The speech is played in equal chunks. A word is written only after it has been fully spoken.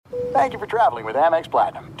Thank you for traveling with Amex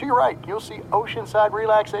Platinum. To your right, you'll see oceanside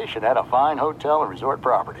relaxation at a fine hotel and resort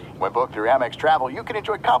property. When booked through Amex Travel, you can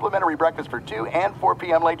enjoy complimentary breakfast for 2 and 4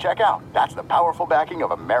 p.m. late checkout. That's the powerful backing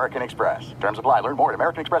of American Express. Terms apply. Learn more at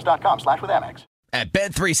americanexpress.com/withAmex. At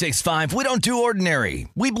Bet365, we don't do ordinary.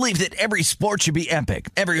 We believe that every sport should be epic.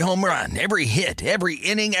 Every home run, every hit, every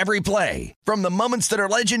inning, every play. From the moments that are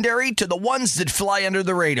legendary to the ones that fly under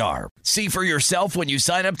the radar. See for yourself when you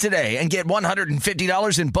sign up today and get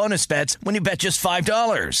 $150 in bonus bets when you bet just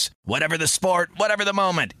 $5. Whatever the sport, whatever the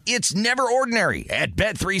moment, it's never ordinary at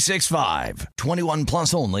Bet365. 21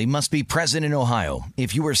 plus only. Must be present in Ohio.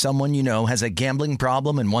 If you or someone you know has a gambling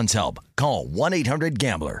problem and wants help, call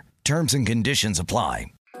 1-800-GAMBLER. Terms and conditions apply.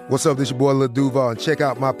 What's up, this your boy Lil Duval, and check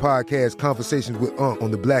out my podcast, Conversations with Unc,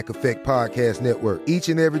 on the Black Effect Podcast Network. Each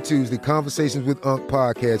and every Tuesday, Conversations with Unc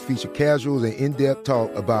podcast feature casual and in-depth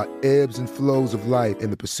talk about ebbs and flows of life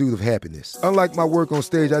and the pursuit of happiness. Unlike my work on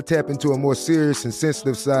stage, I tap into a more serious and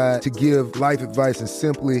sensitive side to give life advice and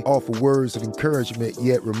simply offer words of encouragement,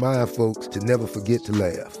 yet remind folks to never forget to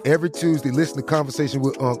laugh. Every Tuesday, listen to Conversation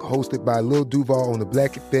with Unc, hosted by Lil Duval on the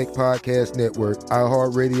Black Effect Podcast Network,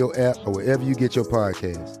 iHeartRadio app, or wherever you get your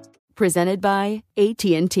podcasts. Presented by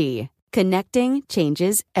AT&T. Connecting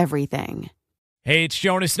changes everything. Hey, it's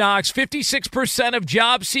Jonas Knox. 56% of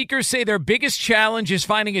job seekers say their biggest challenge is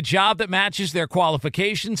finding a job that matches their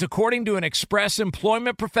qualifications, according to an Express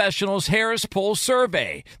Employment Professionals Harris Poll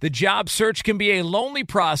survey. The job search can be a lonely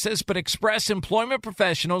process, but Express Employment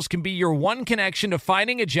Professionals can be your one connection to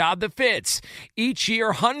finding a job that fits. Each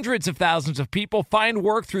year, hundreds of thousands of people find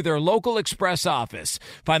work through their local Express office.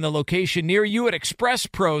 Find the location near you at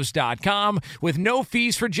expresspros.com. With no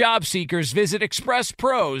fees for job seekers, visit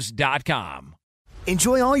expresspros.com.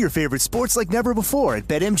 Enjoy all your favorite sports like never before at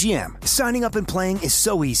BetMGM. Signing up and playing is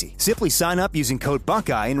so easy. Simply sign up using code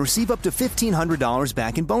Buckeye and receive up to $1,500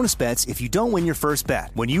 back in bonus bets if you don't win your first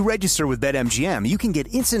bet. When you register with BetMGM, you can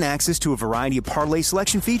get instant access to a variety of parlay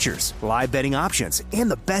selection features, live betting options,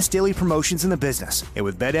 and the best daily promotions in the business. And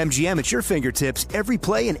with BetMGM at your fingertips, every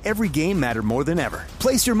play and every game matter more than ever.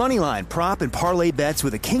 Place your moneyline, prop, and parlay bets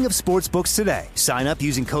with the king of sportsbooks today. Sign up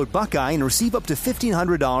using code Buckeye and receive up to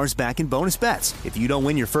 $1,500 back in bonus bets if you don't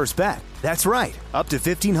win your first bet. That's right, up to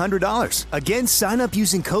 $1,500. Again, sign up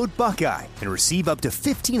using code Buckeye and receive up to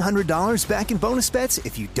 $1,500 back in bonus bets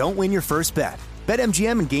if you don't win your first bet.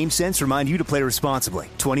 BetMGM and GameSense remind you to play responsibly.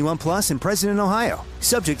 21 plus and present in Ohio.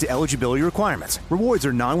 Subject to eligibility requirements. Rewards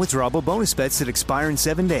are non-withdrawable bonus bets that expire in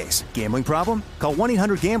 7 days. Gambling problem? Call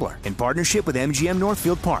 1-800-GAMBLER in partnership with MGM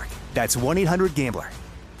Northfield Park. That's 1-800-GAMBLER.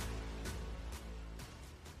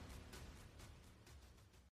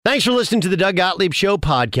 Thanks for listening to the Doug Gottlieb Show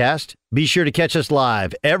podcast. Be sure to catch us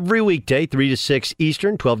live every weekday, 3 to 6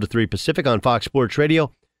 Eastern, 12 to 3 Pacific on Fox Sports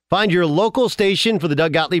Radio. Find your local station for the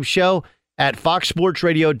Doug Gottlieb Show at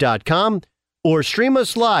foxsportsradio.com or stream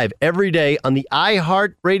us live every day on the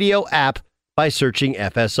iHeartRadio app by searching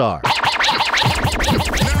FSR. Now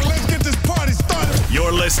let's get this party started.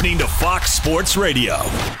 You're listening to Fox Sports Radio.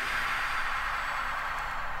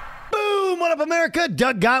 What up, America?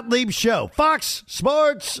 Doug Gottlieb Show, Fox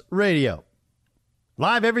Sports Radio.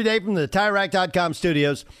 Live every day from the TireRack.com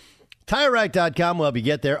studios. TireRack.com will help you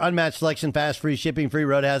get there. Unmatched selection, fast, free shipping, free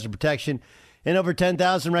road hazard protection, and over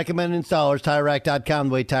 10,000 recommended installers. TireRack.com,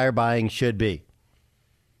 the way tire buying should be.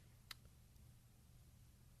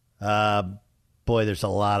 Boy, there's a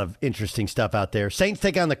lot of interesting stuff out there. Saints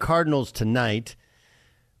take on the Cardinals tonight,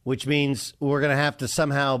 which means we're going to have to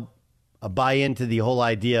somehow buy into the whole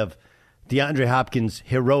idea of DeAndre Hopkins'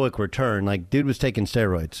 heroic return. Like, dude was taking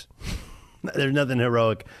steroids. There's nothing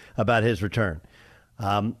heroic about his return.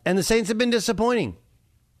 And the Saints have been disappointing.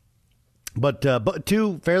 But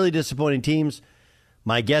two fairly disappointing teams.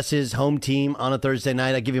 My guess is home team on a Thursday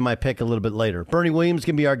night. I'll give you my pick a little bit later. Bernie Williams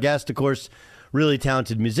can be our guest, of course. Really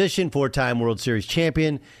talented musician, 4-time World Series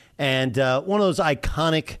champion, and one of those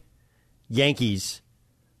iconic Yankees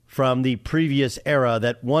from the previous era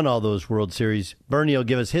that won all those World Series. Bernie will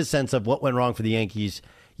give us his sense of what went wrong for the Yankees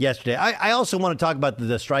yesterday. I also want to talk about the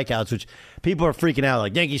strikeouts, which people are freaking out.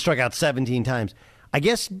 Like, Yankees struck out 17 times. I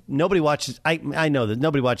guess nobody watches. I know that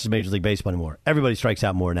nobody watches Major League Baseball anymore. Everybody strikes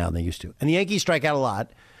out more now than they used to. And the Yankees strike out a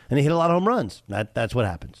lot, and they hit a lot of home runs. That's what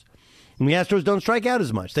happens. And the Astros don't strike out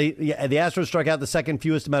as much. The Astros struck out the second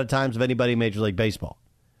fewest amount of times of anybody in Major League Baseball.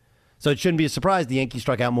 So it shouldn't be a surprise the Yankees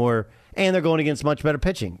struck out more, and they're going against much better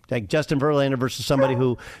pitching. Like Justin Verlander versus somebody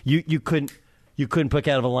who you couldn't pick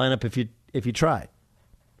out of a lineup if you tried.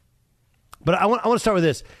 But I want to start with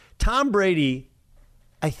this. Tom Brady,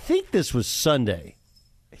 I think this was Sunday.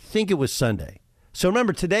 I think it was Sunday. So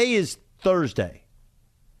remember, today is Thursday.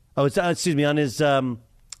 Oh, excuse me, on his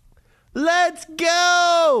Let's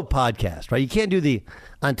Go podcast, right? You can't do the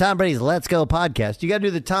on Tom Brady's Let's Go podcast. You got to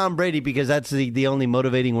do the Tom Brady because that's the only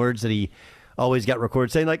motivating words that he always got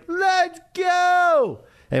recorded saying, like, let's go.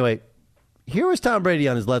 Anyway, here was Tom Brady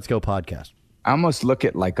on his Let's Go podcast. I almost look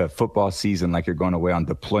at like a football season like you're going away on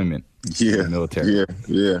deployment in the military.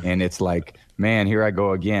 Yeah. And it's like, man, here I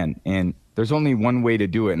go again. And there's only one way to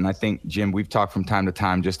do it. And I think, Jim, we've talked from time to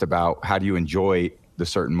time just about how do you enjoy the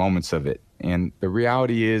certain moments of it. And the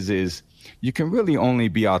reality is you can really only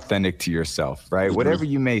be authentic to yourself, right? Mm-hmm. Whatever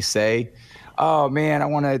you may say, oh, man, I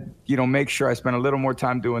want to, make sure I spend a little more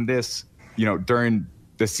time doing this, during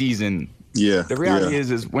the season. Yeah. The reality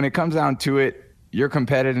is when it comes down to it, your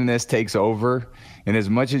competitiveness takes over. And as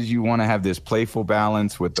much as you want to have this playful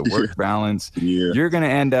balance with the work balance, you're going to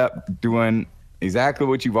end up doing exactly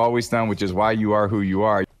what you've always done, which is why you are who you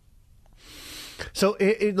are. So,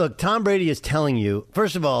 look, Tom Brady is telling you,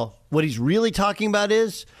 first of all, what he's really talking about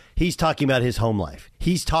is he's talking about his home life.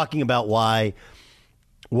 He's talking about why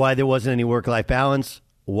there wasn't any work-life balance,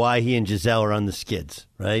 why he and Giselle are on the skids,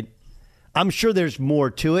 right? I'm sure there's more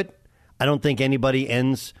to it. I don't think anybody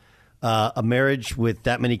ends a marriage with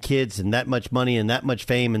that many kids and that much money and that much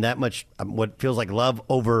fame and that much what feels like love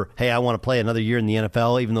over, hey, I want to play another year in the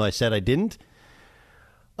NFL, even though I said I didn't.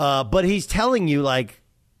 But he's telling you, like,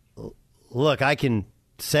 look, I can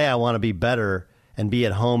say I want to be better and be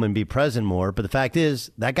at home and be present more. But the fact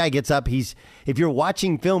is, that guy gets up. If you're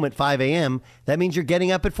watching film at 5 a.m., that means you're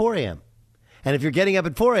getting up at 4 a.m. And if you're getting up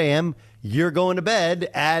at 4 a.m., you're going to bed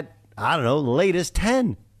at, I don't know, latest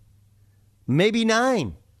 10, maybe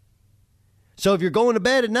 9. So if you're going to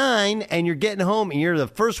bed at 9 and you're getting home and you're the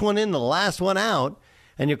first one in, the last one out,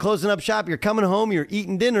 and you're closing up shop, you're coming home, you're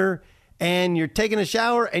eating dinner, and you're taking a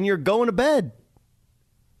shower, and you're going to bed.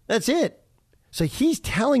 That's it. So he's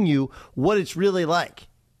telling you what it's really like.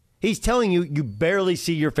 He's telling you you barely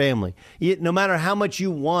see your family. No matter how much you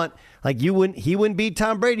want, like he wouldn't beat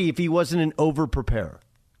Tom Brady if he wasn't an over-preparer.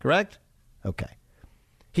 Correct? Okay.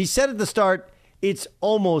 He said at the start, it's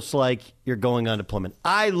almost like you're going on deployment.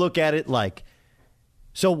 I look at it like,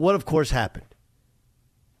 so what of course happened?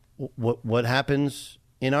 What happens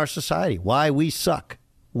in our society? Why we suck.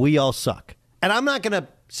 We all suck. And I'm not going to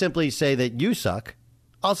simply say that you suck.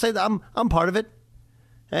 I'll say that I'm part of it.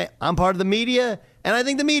 Hey, I'm part of the media, and I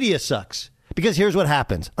think the media sucks. Because here's what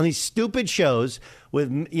happens. On these stupid shows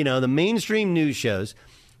with, the mainstream news shows,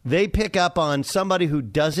 they pick up on somebody who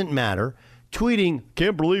doesn't matter, tweeting,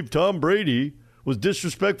 can't believe Tom Brady was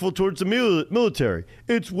disrespectful towards the military.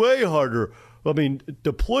 It's way harder. I mean,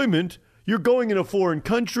 deployment, you're going in a foreign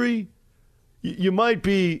country.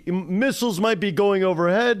 Missiles might be going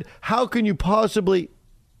overhead. How can you possibly...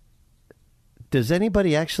 Does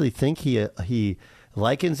anybody actually think he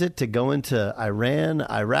likens it to going to Iran,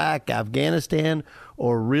 Iraq, Afghanistan,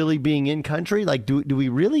 or really being in country? Like, do we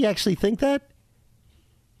really actually think that?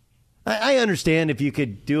 I understand if you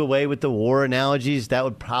could do away with the war analogies, that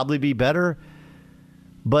would probably be better.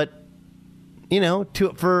 But,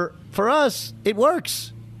 for us, it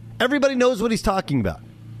works. Everybody knows what he's talking about.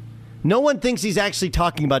 No one thinks he's actually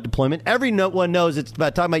talking about deployment. Everyone knows it's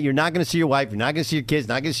about talking about you're not going to see your wife, you're not going to see your kids,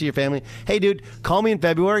 not going to see your family. Hey, dude, call me in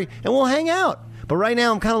February and we'll hang out. But right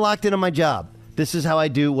now I'm kind of locked in on my job. This is how I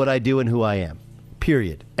do what I do and who I am.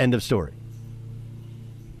 Period. End of story.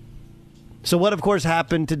 So what, of course,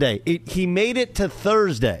 happened today? He made it to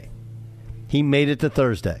Thursday.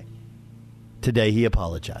 Today he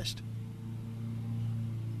apologized.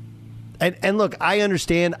 And look, I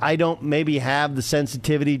understand I don't maybe have the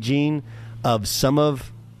sensitivity gene of some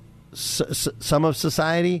of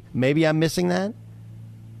society. Maybe I'm missing that.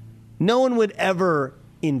 No one would ever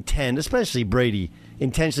intend, especially Brady,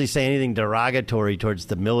 intentionally say anything derogatory towards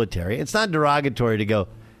the military. It's not derogatory to go,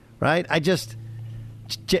 right?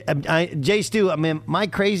 Jay Stu, I mean, am I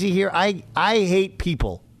crazy here? I hate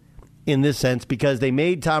people in this sense because they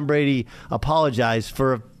made Tom Brady apologize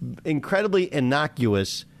for an incredibly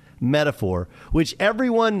innocuous metaphor, which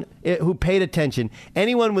everyone who paid attention,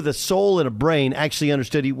 anyone with a soul and a brain actually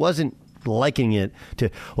understood. He wasn't likening it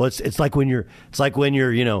to, well, it's like when you're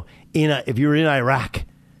if you were in Iraq,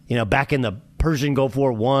 back in the Persian Gulf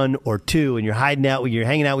War I or II, and you're hanging out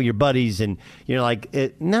with your buddies, and you're like,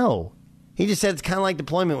 no. He just said it's kind of like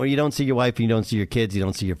deployment where you don't see your wife, you don't see your kids, you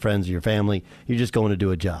don't see your friends or your family. You're just going to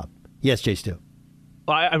do a job. Yes, Jay Stu.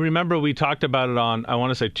 I remember we talked about it on, I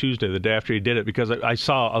want to say Tuesday, the day after he did it, because I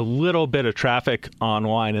saw a little bit of traffic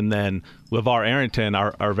online, and then LeVar Arrington,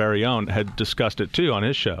 our very own, had discussed it too on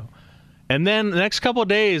his show. And then the next couple of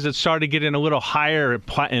days, it started getting a little higher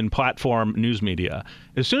in platform news media.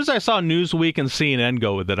 As soon as I saw Newsweek and CNN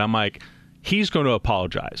go with it, I'm like, he's going to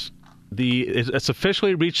apologize. it's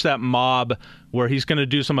officially reached that mob where he's going to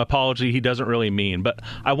do some apology he doesn't really mean. But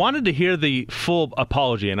I wanted to hear the full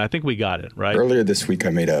apology, and I think we got it, right? Earlier this week, I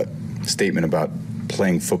made a statement about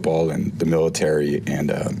playing football in the military,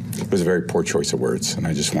 and it was a very poor choice of words. And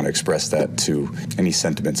I just want to express that to any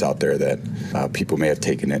sentiments out there that people may have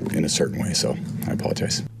taken it in a certain way. So I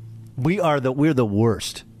apologize. We're the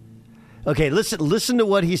worst. Okay, listen to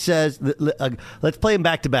what he says. Let's play him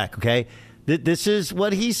back to back, okay? This is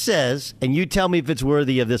what he says, and you tell me if it's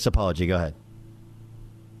worthy of this apology. Go ahead.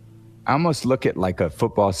 I almost look at like a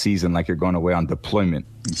football season like you're going away on deployment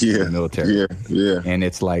in the military. Yeah. And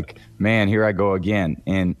it's like, man, here I go again.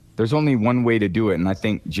 And there's only one way to do it. And I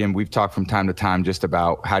think, Jim, we've talked from time to time just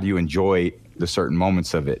about how do you enjoy the certain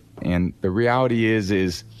moments of it. And the reality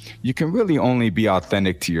is you can really only be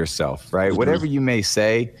authentic to yourself, right? Mm-hmm. Whatever you may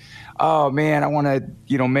say, oh, man, I want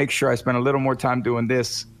to, make sure I spend a little more time doing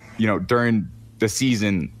this, during the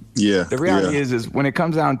season. Yeah. The reality is when it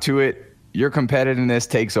comes down to it, your competitiveness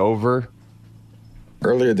takes over.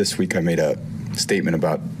 Earlier this week, I made a statement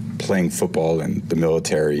about playing football in the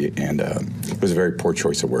military, and it was a very poor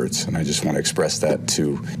choice of words. And I just want to express that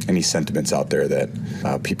to any sentiments out there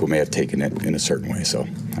that people may have taken it in a certain way. So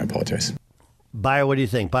I apologize. Bayer, what do you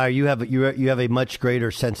think? Bayer, you have a much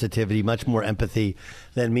greater sensitivity, much more empathy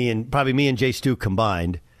than me and Jay Stu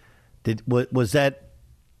combined. Was that?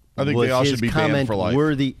 I think they all should be banned for life.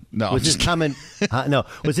 Worthy? No. Was his comment? No.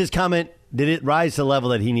 Was his comment? Did it rise to the level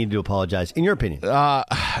that he needed to apologize? In your opinion?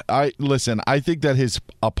 I think that his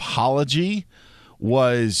apology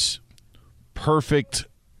was perfect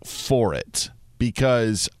for it,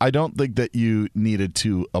 because I don't think that you needed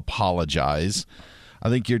to apologize. I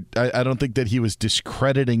don't think that he was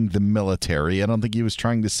discrediting the military. I don't think he was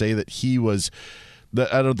trying to say that he was.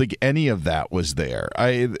 I don't think any of that was there.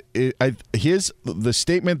 The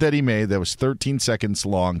statement that he made that was 13 seconds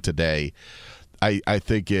long today, I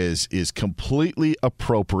think is completely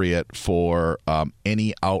appropriate for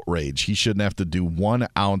any outrage. He shouldn't have to do 1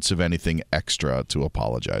 ounce of anything extra to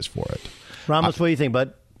apologize for it. Ramos, what do you think,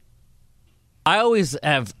 bud? I always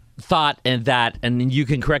have thought in that, and you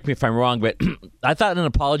can correct me if I'm wrong, but I thought an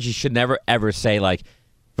apology should never ever say like,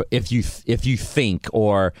 if you think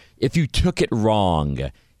or if you took it wrong.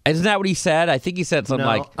 Isn't that what he said? I think he said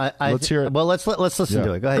something let's hear it. Well, let's listen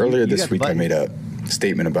to it. Go ahead. Earlier this week, I made a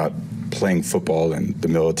statement about playing football in the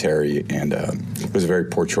military, and it was a very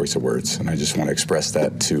poor choice of words. And I just want to express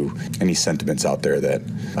that to any sentiments out there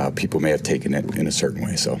that people may have taken it in a certain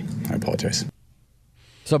way. So I apologize.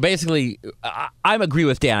 So basically, I agree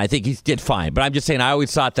with Dan. I think he did fine. But I'm just saying, I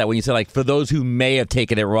always thought that when you said, like, for those who may have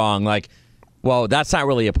taken it wrong, like, well, that's not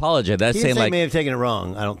really apology. That's he saying, like, may have taken it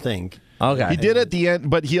wrong, I don't think. Okay. He did at the end,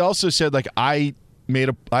 but he also said, like, I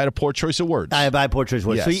had a poor choice of words. I had a poor choice of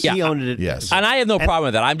words. Yes. So he owned it. Yes. And I have no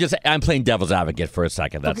problem with that. I'm playing devil's advocate for a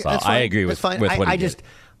second. That's all. I agree with what he did.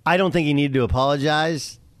 I don't think he needed to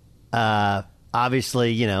apologize.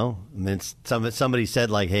 Obviously, somebody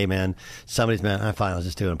said, like, hey, man, fine, I'll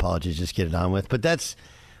just do an apology, just get it on with. But that's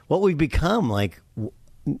what we've become. Like,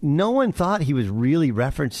 no one thought he was really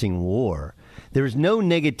referencing war. There was no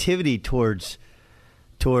negativity towards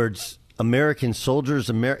American soldiers.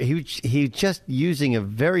 He just using a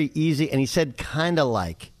very easy, and he said kind of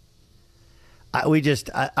like.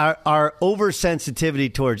 Our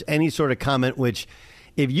oversensitivity towards any sort of comment, which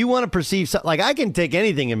if you want to perceive something, like I can take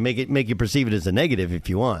anything and make you perceive it as a negative if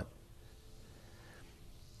you want.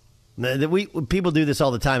 People do this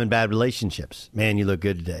all the time in bad relationships. Man, you look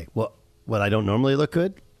good today. What I don't normally look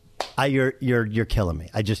good? You're killing me.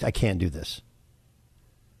 I can't do this.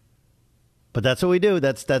 But that's what we do.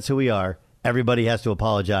 That's who we are. Everybody has to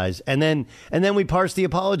apologize, and then we parse the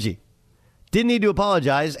apology. Didn't need to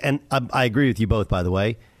apologize, and I agree with you both. By the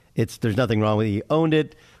way, there's nothing wrong with it. He owned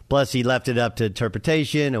it. Plus, he left it up to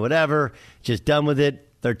interpretation or whatever. Just done with it.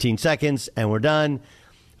 13 seconds, and we're done.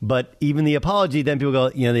 But even the apology, then people go,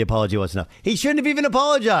 the apology wasn't enough. He shouldn't have even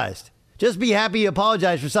apologized. Just be happy he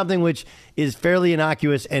apologized for something which is fairly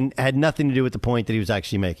innocuous and had nothing to do with the point that he was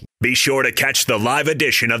actually making. Be sure to catch the live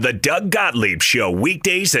edition of the Doug Gottlieb Show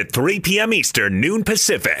weekdays at 3 p.m. Eastern, noon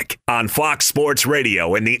Pacific on Fox Sports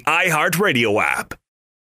Radio and the iHeartRadio app.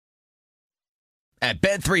 At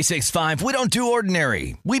Bet365, we don't do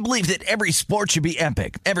ordinary. We believe that every sport should be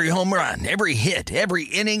epic. Every home run, every hit, every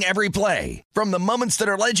inning, every play. From the moments that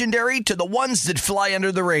are legendary to the ones that fly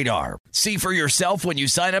under the radar. See for yourself when you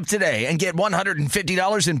sign up today and get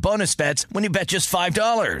 $150 in bonus bets when you bet just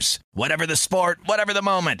 $5. Whatever the sport, whatever the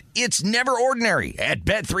moment, it's never ordinary at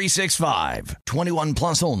Bet365. 21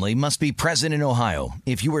 plus only. Must be present in Ohio.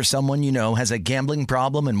 If you or someone you know has a gambling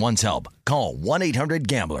problem and wants help, call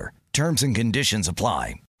 1-800-GAMBLER. Terms and conditions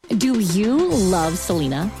apply. Do you love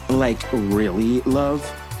Selena? Like, really love?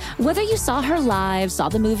 Whether you saw her live, saw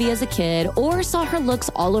the movie as a kid, or saw her looks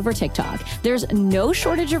all over TikTok, there's no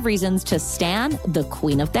shortage of reasons to stan the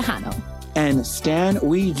Queen of Tejano. And Stan,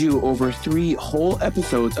 we do over 3 whole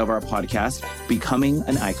episodes of our podcast, Becoming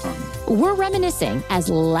an Icon. We're reminiscing as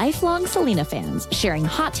lifelong Selena fans, sharing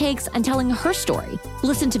hot takes and telling her story.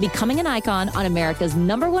 Listen to Becoming an Icon on America's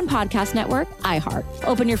 #1 podcast network, iHeart.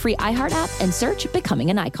 Open your free iHeart app and search Becoming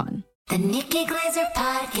an Icon. The Nikki Glaser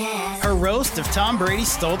Podcast. Her roast of Tom Brady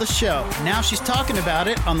stole the show. Now she's talking about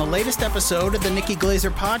it on the latest episode of the Nikki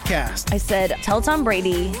Glaser Podcast. I said, tell Tom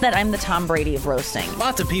Brady that I'm the Tom Brady of roasting.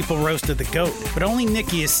 Lots of people roasted the GOAT, but only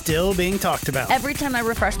Nikki is still being talked about. Every time I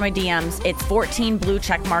refresh my DMs, it's 14 blue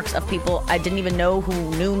check marks of people I didn't even know who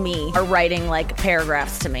knew me are writing like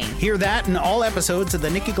paragraphs to me. Hear that in all episodes of the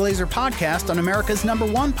Nikki Glaser Podcast on America's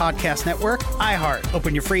 #1 podcast network, iHeart.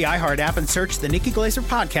 Open your free iHeart app and search the Nikki Glaser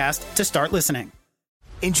Podcast to start listening.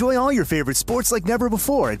 Enjoy all your favorite sports like never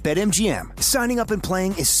before at BetMGM. Signing up and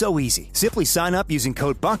playing is so easy. Simply sign up using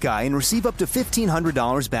code Buckeye and receive up to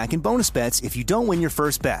 $1,500 back in bonus bets if you don't win your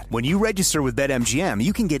first bet. When you register with BetMGM,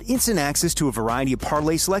 you can get instant access to a variety of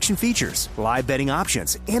parlay selection features, live betting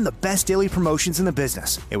options, and the best daily promotions in the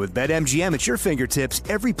business. And with BetMGM at your fingertips,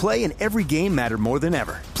 every play and every game matter more than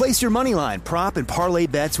ever. Place your moneyline, prop, and parlay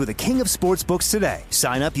bets with the king of sportsbooks today.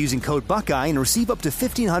 Sign up using code Buckeye and receive up to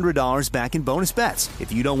 $1,500 back in bonus bets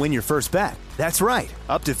if you don't win your first bet. That's right,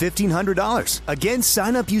 up to $1,500. Again,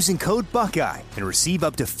 sign up using code Buckeye and receive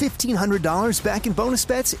up to $1,500 back in bonus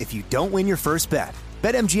bets if you don't win your first bet.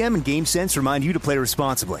 BetMGM and GameSense remind you to play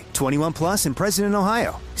responsibly. 21 plus and present in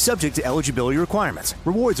Ohio. Subject to eligibility requirements.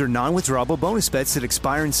 Rewards are non-withdrawable bonus bets that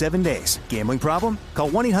expire in 7 days. Gambling problem? Call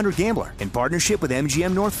 1-800-GAMBLER in partnership with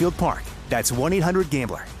MGM Northfield Park. That's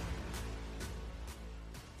 1-800-GAMBLER.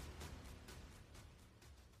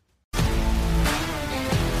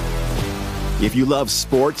 If you love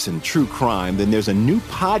sports and true crime, then there's a new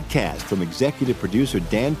podcast from executive producer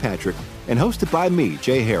Dan Patrick and hosted by me,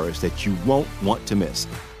 Jay Harris, that you won't want to miss.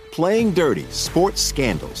 Playing Dirty: Sports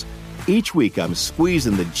Scandals. Each week, I'm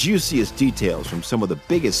squeezing the juiciest details from some of the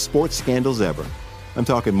biggest sports scandals ever. I'm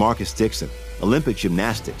talking Marcus Dixon, Olympic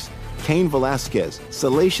gymnastics, Cain Velasquez,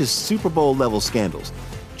 salacious Super Bowl-level scandals.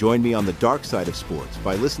 Join me on the dark side of sports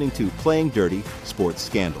by listening to Playing Dirty: Sports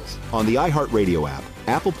Scandals on the iHeartRadio app,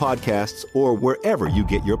 Apple Podcasts, or wherever you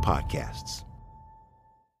get your podcasts.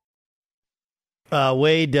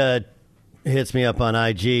 Wade hits me up on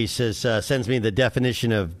IG, says, sends me the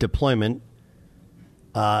definition of deployment.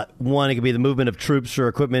 One, it could be the movement of troops or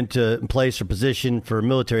equipment in place or position for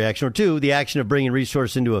military action. Or two, the action of bringing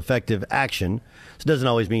resource into effective action. So it doesn't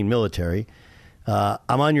always mean military. I'm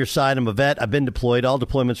on your side. I'm a vet. I've been deployed. All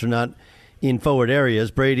deployments are not in forward areas.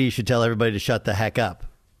 Brady should tell everybody to shut the heck up.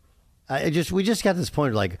 We just got to this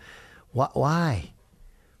point like, why?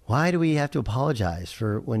 Why do we have to apologize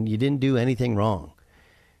for when you didn't do anything wrong?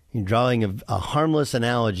 You're drawing a harmless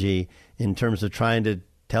analogy in terms of trying to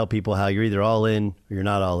tell people how you're either all in or you're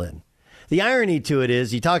not all in. The irony to it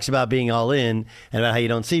is he talks about being all in and about how you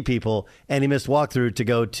don't see people, and he missed walkthrough to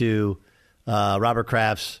go to Robert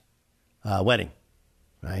Kraft's wedding,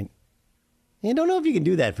 right? And don't know if you can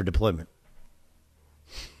do that for deployment.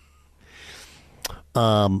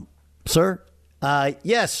 Sir?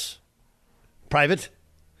 Yes. Private?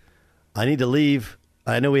 I need to leave.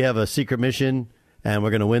 I know we have a secret mission and we're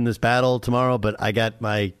going to win this battle tomorrow, but I got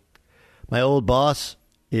my old boss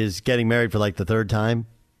is getting married for like the 3rd time.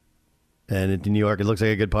 And in New York, it looks like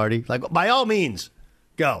a good party. Like, by all means,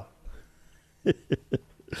 go.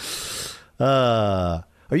 Are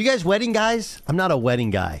you guys wedding guys? I'm not a wedding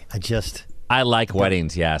guy. I like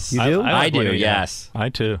weddings, yes. You do? I do, weddings, yes. I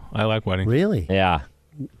too. I like weddings. Really? Yeah.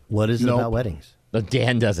 What is it about weddings?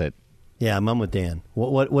 Dan does it. Yeah, I'm with Dan.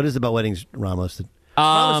 What is it about weddings, Ramos?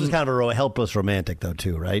 Ramos is kind of a helpless romantic, though,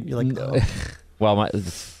 too, right? You're like, oh. Well,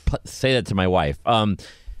 say that to my wife.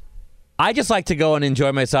 I just like to go and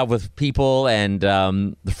enjoy myself with people, and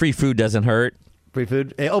the free food doesn't hurt. Free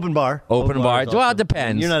food? Hey, open bar. Open bar. Well, it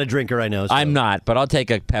depends. You're not a drinker, I know. So. I'm not, but I'll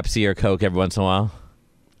take a Pepsi or Coke every once in a while.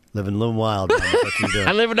 Living wild. What you doing?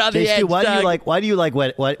 I'm living on the edge. Why do you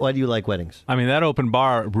like weddings? I mean, that open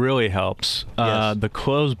bar really helps. Yes. The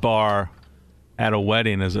closed bar at a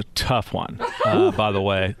wedding is a tough one. By the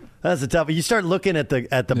way, that's a tough one. You start looking at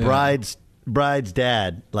the bride's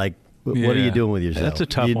dad. Like, what are you doing with yourself? That's a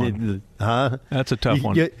tough one. Huh? That's a tough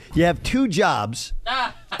one. You have 2 jobs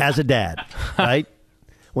as a dad, right?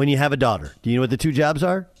 When you have a daughter, do you know what the 2 jobs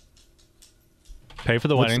are? Pay for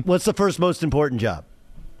the wedding. What's the first most important job?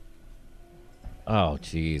 Oh,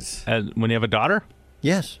 jeez. When you have a daughter?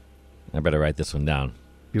 Yes. I better write this one down.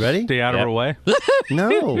 You ready? Stay out of her way.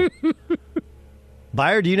 No.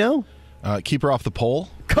 Buyer, do you know? Keep her off the pole.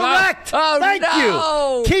 Correct. Oh, Thank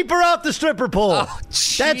no. you. Keep her off the stripper pole. Oh,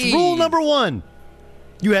 That's rule number 1.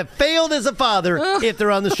 You have failed as a father if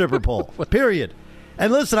they're on the stripper pole. Period.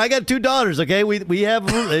 And listen, I got 2 daughters. Okay, we have.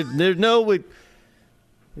 There's no. We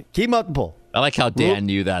keep them off the pole. I like how Dan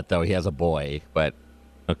knew that, though. He has a boy, but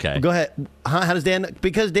okay. Go ahead. How does Dan?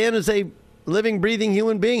 Because Dan is a living, breathing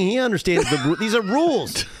human being. He understands these are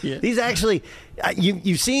rules. Yeah. These actually,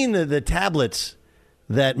 you've seen the tablets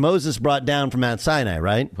that Moses brought down from Mount Sinai,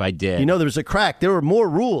 right? I did. You know, there was a crack. There were more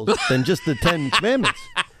rules than just the 10 Commandments.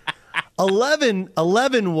 11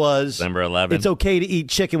 was number 11. It's okay to eat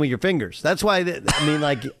chicken with your fingers. That's why.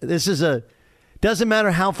 This is a. Doesn't matter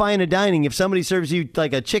how fine a dining. If somebody serves you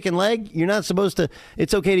like a chicken leg, you're not supposed to.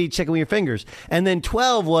 It's okay to eat chicken with your fingers. And then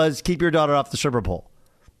 12 was keep your daughter off the stripper pole.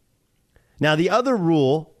 Now, the other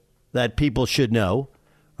rule that people should know,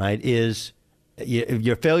 right, is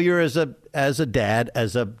your failure as a dad,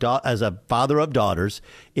 as a father of daughters,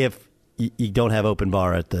 if you don't have open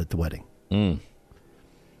bar at the wedding.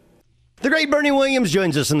 The great Bernie Williams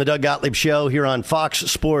joins us in the Doug Gottlieb Show here on Fox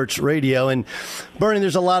Sports Radio. And Bernie,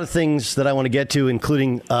 there's a lot of things that I want to get to,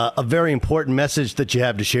 including a very important message that you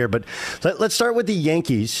have to share. But let's start with the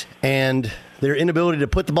Yankees and their inability to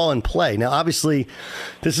put the ball in play. Now, obviously,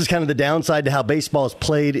 this is kind of the downside to how baseball is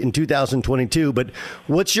played in 2022. But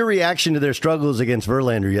what's your reaction to their struggles against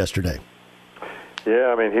Verlander yesterday?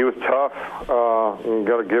 Yeah, I mean, he was tough. You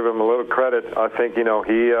got to give him a little credit. I think, he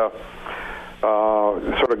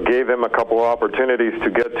sort of gave him a couple of opportunities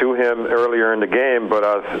to get to him earlier in the game, but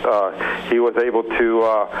as he was able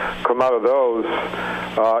to come out of those,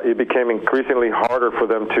 it became increasingly harder for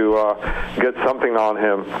them to get something on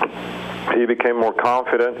him. He became more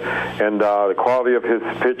confident, and the quality of his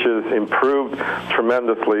pitches improved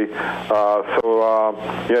tremendously.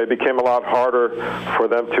 It became a lot harder for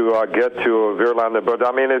them to get to Verlander. But,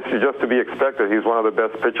 I mean, it's just to be expected. He's one of the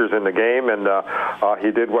best pitchers in the game, and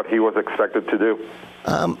he did what he was expected to do.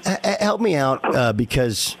 Help me out,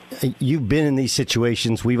 because you've been in these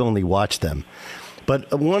situations. We've only watched them.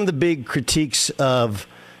 But one of the big critiques of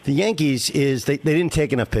the Yankees is they didn't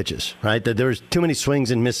take enough pitches, right? That there was too many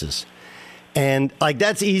swings and misses. And,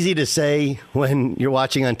 that's easy to say when you're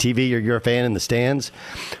watching on TV or you're a fan in the stands.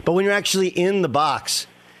 But when you're actually in the box,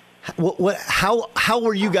 how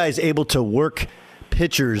were you guys able to work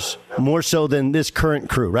pitchers more so than this current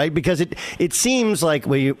crew, right? Because it seems like,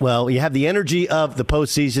 you have the energy of the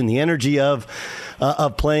postseason, the energy of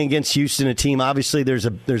playing against Houston, a team. Obviously, there's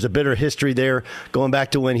a bitter history there going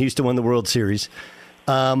back to when Houston won the World Series.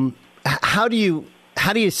 How do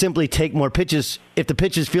you simply take more pitches if the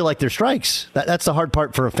pitches feel like they're strikes? That's the hard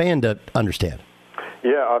part for a fan to understand.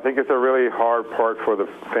 Yeah, I think it's a really hard part for the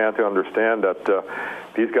fan to understand that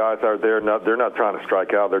these guys are there. They're not trying to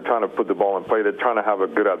strike out. They're trying to put the ball in play. They're trying to have a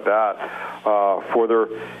good at bat for their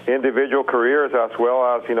individual careers, as well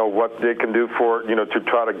as what they can do for to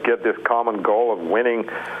try to get this common goal of winning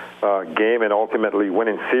game and ultimately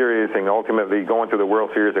winning series and ultimately going to the World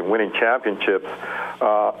Series and winning championships.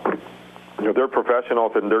 They're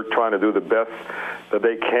professionals, and they're trying to do the best that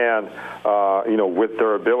they can, with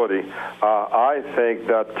their ability. I think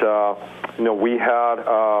that, we had,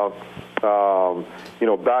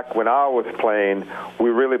 back when I was playing, we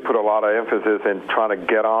really put a lot of emphasis in trying to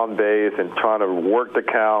get on base and trying to work the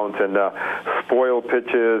count and spoil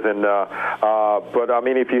pitches. And but I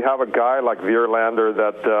mean, if you have a guy like Verlander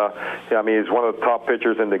that, he's one of the top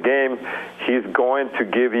pitchers in the game, he's going to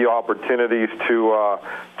give you opportunities to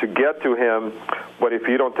get to him. But if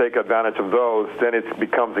you don't take advantage of those, then it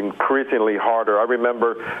becomes increasingly harder. I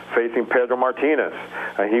remember facing Pedro Martinez,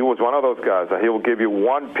 and he was one of those guys. He will give you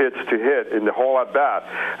one pitch to hit in the whole at bat,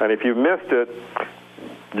 and if you missed it,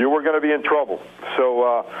 you were going to be in trouble.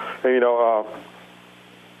 So,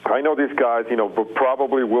 I know these guys,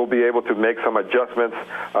 probably will be able to make some adjustments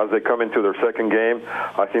as they come into their second game.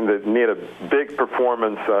 I think they need a big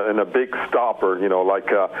performance and a big stopper, like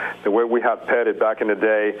the way we had Pettit back in the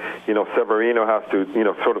day. Severino has to,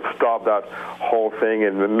 sort of stop that whole thing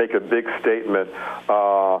and make a big statement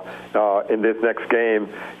in this next game.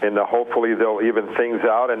 And hopefully they'll even things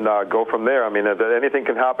out and go from there. I mean, anything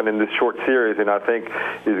can happen in this short series, and I think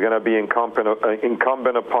it's going to be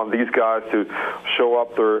incumbent upon these guys to show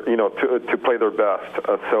up their to play their best.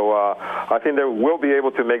 So I think they will be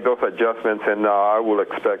able to make those adjustments, and I will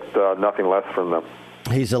expect nothing less from them.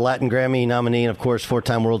 He's a Latin Grammy nominee and, of course,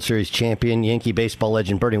 four-time World Series champion, Yankee baseball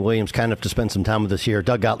legend Bernie Williams, kind enough to spend some time with us here.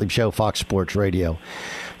 Doug Gottlieb Show, Fox Sports Radio.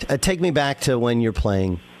 Take me back to when you're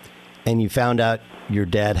playing and you found out your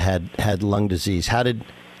dad had lung disease. How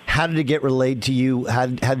How did it get relayed to you? How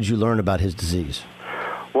did you learn about his disease?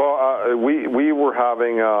 Well, we were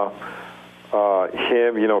having him,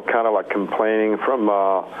 kind of like complaining from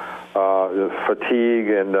fatigue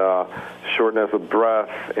and shortness of breath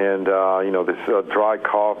and, this dry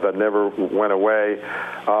cough that never went away.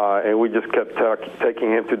 And we just kept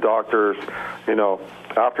taking him to doctors,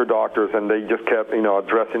 after doctors, and they just kept,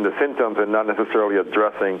 addressing the symptoms and not necessarily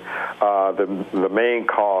addressing the main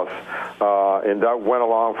cause. And that went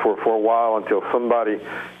along for a while until somebody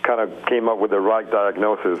kind of came up with the right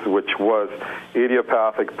diagnosis, which was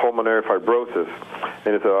idiopathic pulmonary fibrosis.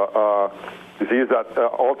 And it's a disease that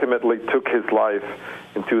ultimately took his life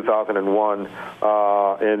in 2001.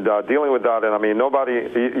 And dealing with that, and I mean, nobody,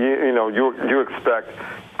 you expect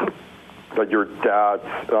that your dads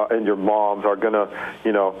and your moms are going to,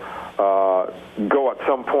 go at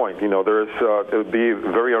some point. It would be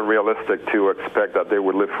very unrealistic to expect that they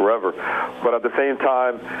would live forever. But at the same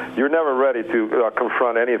time, you're never ready to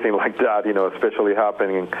confront anything like that, especially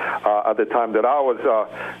happening at the time that I was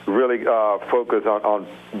really focused on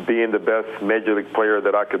being the best major league player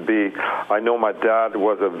that I could be. I know my dad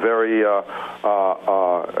was a very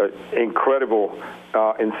incredible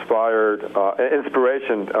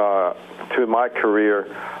inspiration to my career.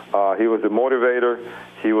 He was a motivator.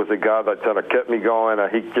 He was the guy that kind of kept me going.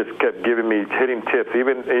 He just kept giving me hitting tips.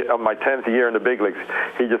 Even on my 10th year in the big leagues,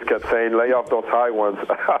 he just kept saying, lay off those high ones.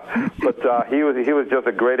 But he was just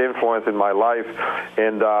a great influence in my life.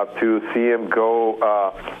 And to see him go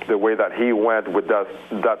the way that he went with that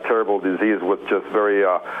terrible disease was just very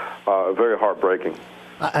heartbreaking.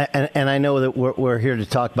 And I know that we're here to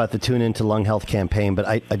talk about the Tune Into Lung Health campaign, but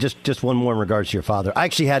I just one more in regards to your father. I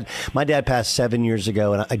actually had my dad passed 7 years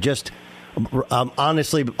ago, and I just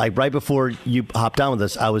honestly, like right before you hopped on with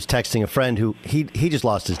us, I was texting a friend who he just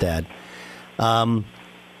lost his dad.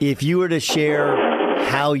 If you were to share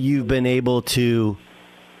how you've been able to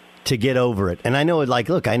get over it, and I know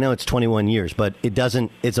I know it's 21 years, but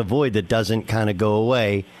it's a void that doesn't kind of go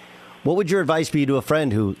away. What would your advice be to a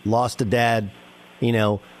friend who lost a dad?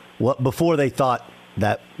 Before they thought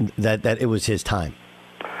that it was his time?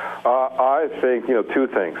 I think, two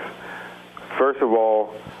things. First of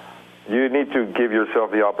all, you need to give yourself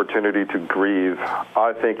the opportunity to grieve.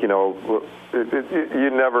 I think, you're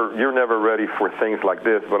never ready for things like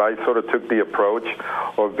this, but I sort of took the approach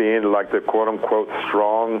of being like the quote-unquote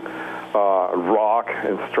strong rock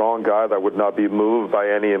and strong guy that would not be moved by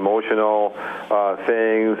any emotional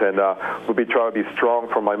things, and would be trying to be strong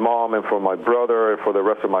for my mom and for my brother and for the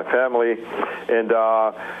rest of my family. And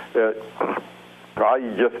I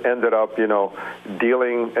just ended up,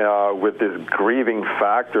 dealing with this grieving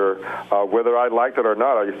factor, whether I liked it or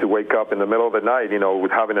not. I used to wake up in the middle of the night,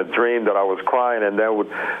 with having a dream that I was crying, and then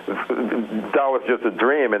that was just a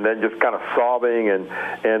dream, and then just kind of sobbing, and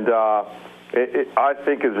I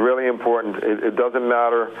think it's really important. It doesn't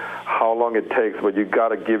matter how long it takes, but you got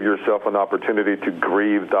to give yourself an opportunity to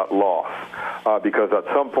grieve that loss, because at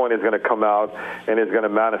some point it's going to come out and it's going to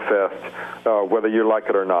manifest, whether you like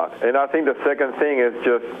it or not. And I think the second thing is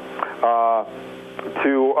just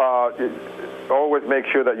to always make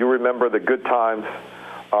sure that you remember the good times,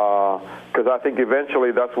 because I think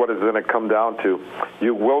eventually that's what it's going to come down to.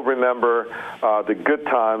 You will remember the good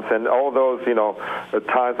times and all those, the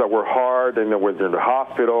times that were hard and when you're in the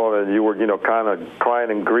hospital and you were, kind of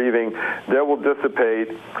crying and grieving. They will dissipate,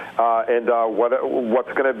 and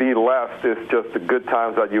what's going to be left is just the good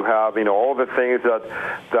times that you have. All the things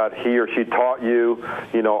that he or she taught you.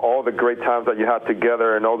 All the great times that you had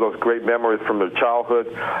together and all those great memories from their childhood.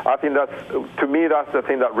 I think that's the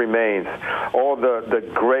thing that remains. All the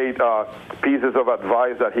great pieces of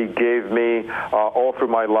advice that he gave me all through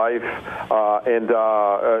my life, and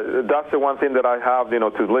that's the one thing that I have,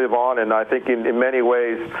 to live on. And I think in many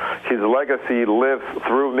ways, his legacy lives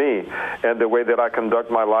through me and the way that I conduct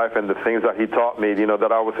my life and the things that he taught me,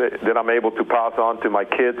 that I'm able to pass on to my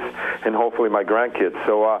kids and hopefully my grandkids.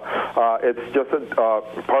 So it's just a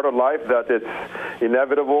part of life that it's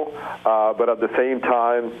inevitable, but at the same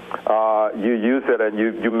time, you use it and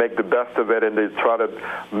you make the best of it, and they try to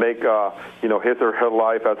make his or her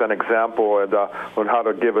life as an example and on how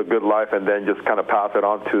to give a good life, and then just kind of pass it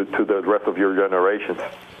on to the rest of your generations.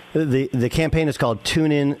 The campaign is called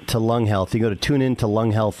Tune In to Lung Health. You go to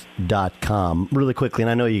tunintolungehealth.com. Really quickly,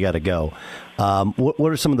 and I know you got to go.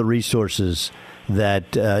 What are some of the resources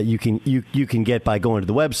that you can get by going to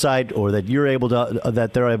the website, or that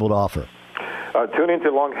they're able to offer?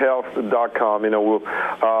 TuneIntoLungHealth.com.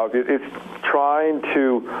 It's trying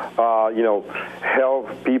to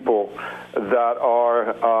help people that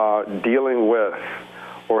are dealing with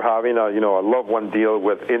or having a loved one deal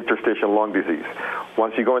with interstitial lung disease.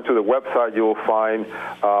 Once you go into the website, you will find,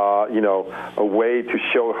 a way to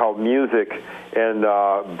show how music and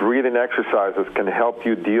breathing exercises can help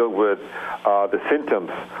you deal with the symptoms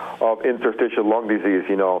of interstitial lung disease.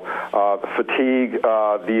 Fatigue,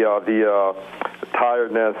 the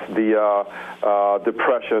tiredness, the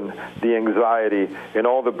depression, the anxiety, and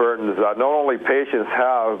all the burdens that not only patients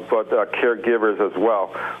have, but caregivers as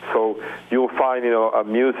well. So you'll find, a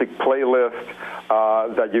music playlist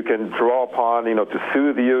that you can draw upon, to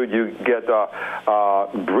soothe you. You get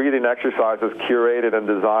breathing exercises curated and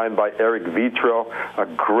designed by Eric Vitro, a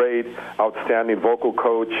great, outstanding vocal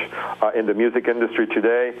coach in the music industry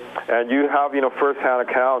today. And you have, firsthand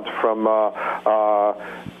accounts from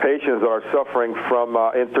patients that are suffering from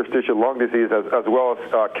interstitial lung disease as well as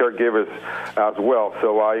caregivers as well.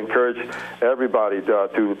 So I encourage everybody to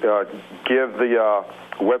give the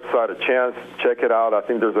website a chance, check it out. I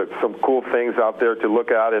think there's some cool things out there to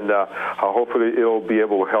look at, and hopefully it'll be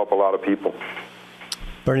able to help a lot of people.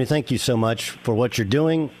 Bernie, thank you so much for what you're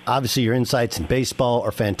doing. Obviously, your insights in baseball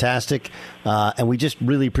are fantastic, and we just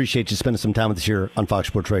really appreciate you spending some time with us here on Fox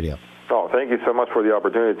Sports Radio. Oh, thank you so much for the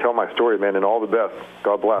opportunity to tell my story, man, and all the best.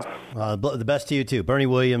 God bless. The best to you, too. Bernie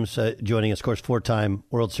Williams joining us, of course, 4-time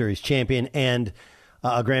World Series champion and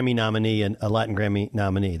a Grammy nominee and a Latin Grammy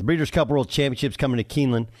nominee. The Breeders' Cup World Championships coming to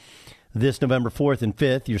Keeneland this November 4th and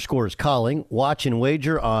 5th. Your score is calling. Watch and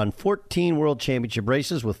wager on 14 World Championship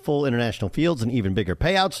races with full international fields and even bigger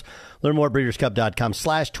payouts. Learn more at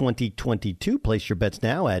breederscup.com/2022. Place your bets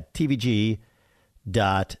now at tvg.com.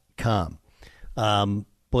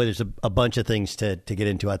 Boy, there's a bunch of things to get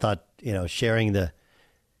into. I thought, sharing the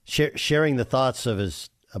thoughts of his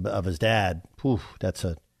dad.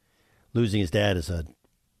 Losing his dad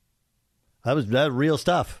that was real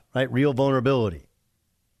stuff, right? Real vulnerability.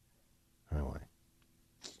 Anyway.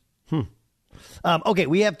 Okay,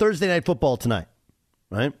 we have Thursday Night Football tonight,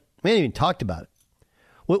 right? We haven't even talked about it.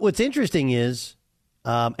 What's interesting is,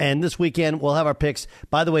 and this weekend we'll have our picks.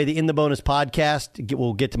 By the way, the In the Bonus podcast,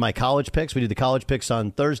 we'll get to my college picks. We do the college picks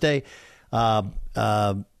on Thursday.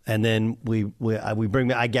 And then we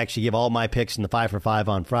bring. I actually give all my picks in the 5 for 5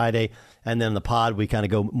 on Friday, and then the pod we kind of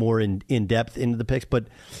go more in depth into the picks. But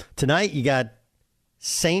tonight you got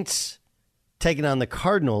Saints taking on the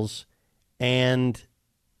Cardinals, and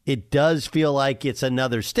it does feel like it's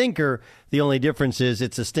another stinker. The only difference is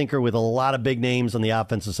it's a stinker with a lot of big names on the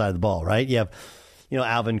offensive side of the ball, right? You have,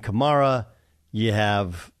 Alvin Kamara, you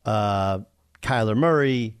have Kyler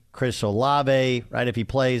Murray, Chris Olave, right? If he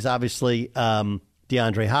plays, obviously.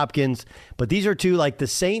 DeAndre Hopkins. But these are two, like the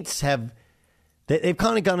Saints they've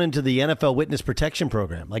kind of gone into the NFL witness protection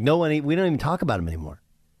program. Like we don't even talk about them anymore.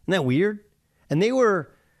 Isn't that weird? And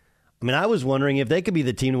I was wondering if they could be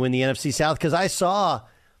the team to win the NFC South because I saw,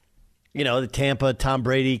 the Tampa, Tom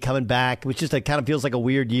Brady coming back, which just kind of feels like a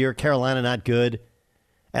weird year. Carolina not good.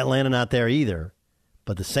 Atlanta not there either.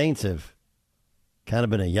 But the Saints have kind of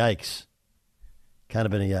been a yikes.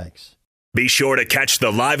 Be sure to catch the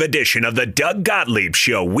live edition of the Doug Gottlieb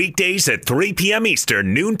Show weekdays at 3 p.m.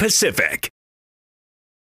 Eastern, noon Pacific.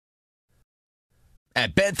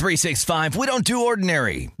 At Bet365, we don't do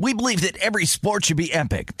ordinary. We believe that every sport should be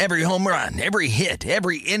epic. Every home run, every hit,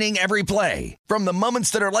 every inning, every play. From the moments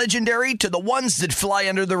that are legendary to the ones that fly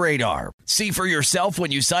under the radar. See for yourself when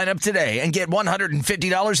you sign up today and get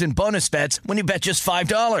 $150 in bonus bets when you bet just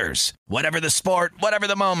 $5. Whatever the sport, whatever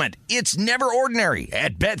the moment, it's never ordinary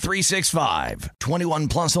at Bet365. 21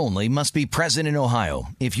 plus only. Must be present in Ohio.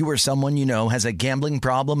 If you or someone you know has a gambling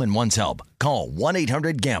problem and wants help, call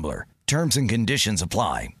 1-800-GAMBLER. Terms and conditions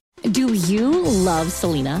apply. Do you love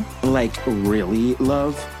Selena? Like, really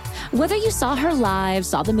love? Whether you saw her live,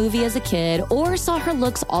 saw the movie as a kid, or saw her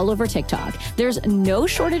looks all over TikTok, there's no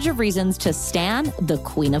shortage of reasons to stan the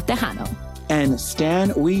Queen of Tejano. And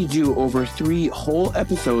Stan, we do over 3 whole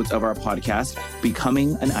episodes of our podcast,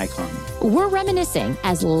 Becoming an Icon. We're reminiscing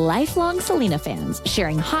as lifelong Selena fans,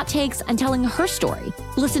 sharing hot takes and telling her story.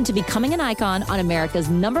 Listen to Becoming an Icon on America's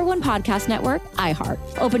 #1 podcast network, iHeart.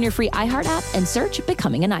 Open your free iHeart app and search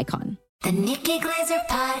Becoming an Icon. The Nikki Glaser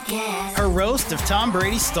Podcast. Her roast of Tom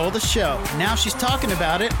Brady stole the show. Now she's talking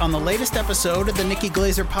about it on the latest episode of the Nikki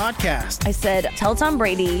Glaser Podcast. I said, tell Tom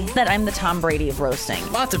Brady that I'm the Tom Brady of roasting.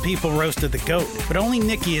 Lots of people roasted the GOAT, but only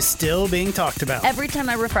Nikki is still being talked about. Every time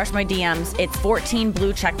I refresh my DMs, it's 14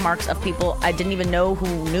 blue check marks of people I didn't even know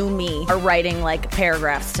who knew me are writing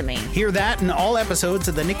paragraphs to me. Hear that in all episodes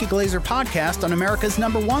of the Nikki Glaser Podcast on America's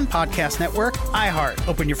 #1 podcast network, iHeart.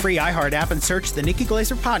 Open your free iHeart app and search the Nikki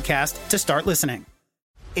Glaser Podcast to start listening.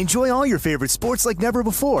 Enjoy all your favorite sports like never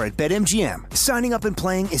before at BetMGM. Signing up and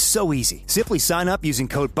playing is so easy. Simply sign up using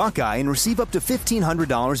code Buckeye and receive up to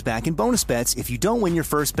 $1,500 back in bonus bets if you don't win your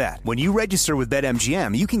first bet. When you register with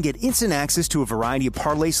BetMGM, you can get instant access to a variety of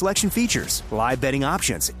parlay selection features, live betting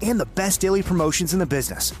options, and the best daily promotions in the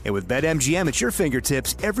business. And with BetMGM at your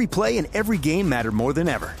fingertips, every play and every game matter more than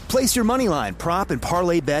ever. Place your moneyline, prop, and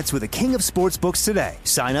parlay bets with the king of sportsbooks today.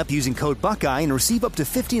 Sign up using code Buckeye and receive up to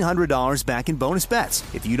 $1,500 back in bonus bets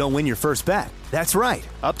if you don't win your first bet. That's right,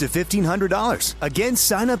 up to $1,500. Again,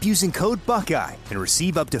 sign up using code Buckeye and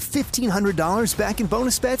receive up to $1,500 back in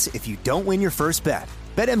bonus bets if you don't win your first bet.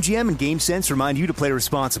 BetMGM and GameSense remind you to play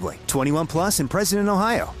responsibly. 21 plus and present in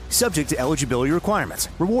Ohio. Subject to eligibility requirements.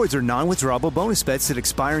 Rewards are non-withdrawable bonus bets that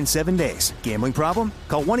expire in 7 days. Gambling problem?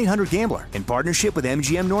 Call 1-800-GAMBLER in partnership with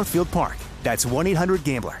MGM Northfield Park. That's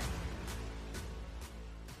 1-800-GAMBLER.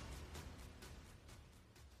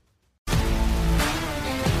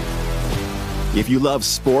 If you love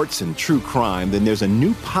sports and true crime, then there's a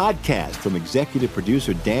new podcast from executive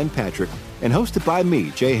producer Dan Patrick and hosted by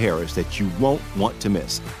me, Jay Harris, that you won't want to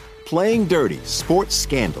miss. Playing Dirty: Sports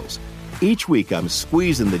Scandals. Each week, I'm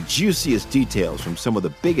squeezing the juiciest details from some of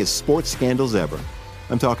the biggest sports scandals ever.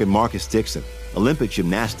 I'm talking Marcus Dixon, Olympic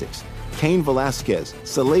gymnastics, Cain Velasquez,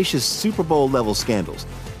 salacious Super Bowl-level scandals.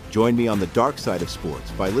 Join me on the dark side of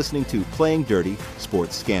sports by listening to Playing Dirty: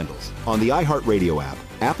 Sports Scandals on the iHeartRadio app,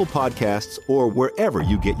 Apple Podcasts, or wherever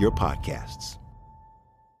you get your podcasts.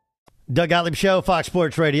 Doug Gottlieb Show, Fox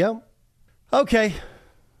Sports Radio. Okay,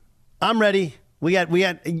 I'm ready. We got.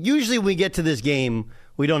 Usually when we get to this game,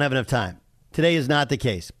 we don't have enough time. Today is not the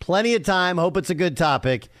case. Plenty of time. Hope it's a good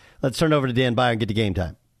topic. Let's turn over to Dan Byer and get to game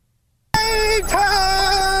time. Game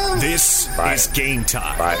time! This is Game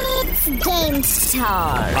Time. It's game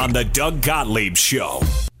time. On the Doug Gottlieb Show.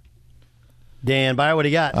 Dan Byer, what do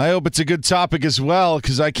you got? I hope it's a good topic as well,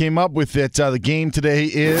 because I came up with it. The game today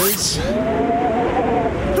is...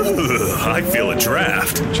 I feel a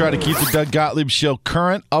draft. Try to keep the Doug Gottlieb Show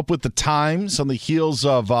current, up with the times, on the heels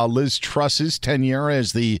of Liz Truss's tenure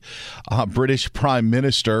as the British Prime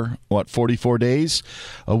Minister. 44 days?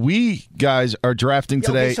 We guys are drafting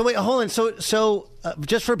today. Okay, so wait, hold on. So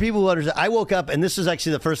just for people who understand, I woke up, and this is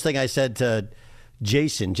actually the first thing I said to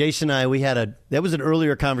Jason. Jason and I, that was an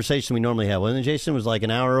earlier conversation we normally have, wasn't it, Jason? It was like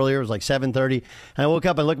an hour earlier. It was like 7:30. And I woke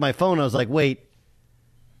up and looked at my phone, and I was like, wait,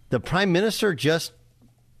 the Prime Minister just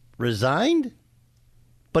resigned?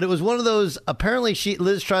 But it was one of those, apparently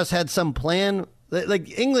Liz Truss had some plan,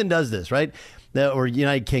 like England does this, right? Or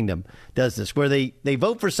United Kingdom does this, where they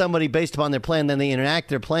vote for somebody based upon their plan, then they enact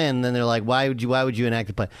their plan, and then they're like, why would you enact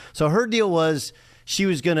the plan? So her deal was she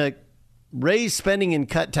was going to raise spending and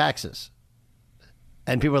cut taxes.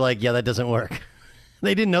 And people were like, yeah, that doesn't work.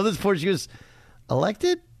 They didn't know this before she was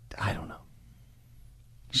elected? I don't know.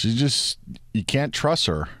 She just, you can't trust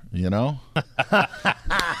her, you know?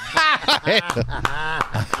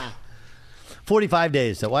 45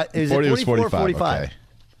 days. So what is 40 it? 44 or 45? Okay.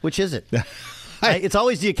 Which is it? It's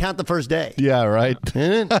always, do you count the first day? Yeah, right.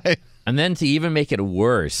 And then to even make it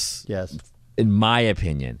worse, yes, in my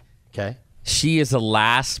opinion, okay, she is the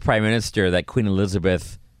last prime minister that Queen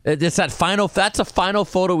Elizabeth. It's that final. That's a final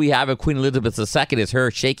photo we have of Queen Elizabeth II. Is her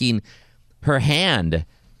shaking her hand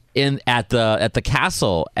at the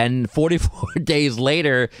castle, and 44 days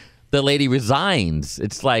later, the lady resigns.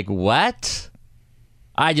 It's like, what?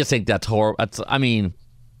 I just think that's horrible. I mean,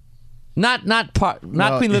 not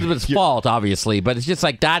Queen Elizabeth's fault, obviously, but it's just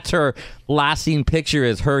like that's her lasting picture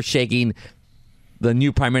is her shaking the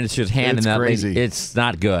new prime minister's hand. It's in that crazy. lady. It's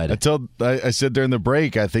not good. I said during the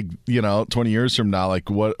break, I think, 20 years from now, like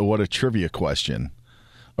what a trivia question.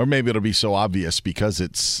 Or maybe it'll be so obvious because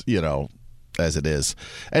it's, as it is.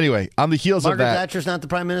 Anyway, on the heels of that. Margaret Thatcher's not the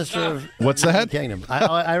prime minister of what's that? the Kingdom.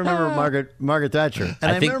 I remember Margaret Thatcher.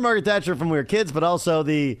 And I remember Margaret Thatcher from when we were kids, but also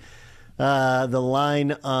the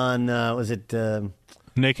line on, was it?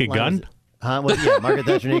 Naked Gun? Yeah, Margaret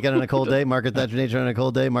Thatcher naked on a cold day. Margaret Thatcher naked on a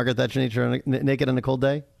cold day. Margaret Thatcher naked on a cold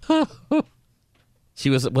day.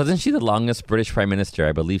 Wasn't she the longest British prime minister?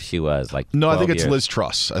 I believe she was. No, I think it's Liz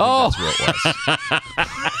Truss. I think that's what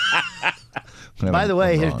it was. By the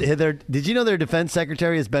way, did you know their defense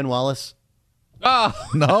secretary is Ben Wallace? Oh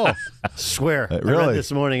no! Swear, really? I read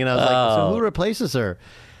this morning, and I was like, so who replaces her?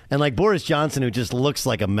 And Boris Johnson, who just looks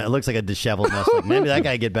like a disheveled mess. Like, maybe that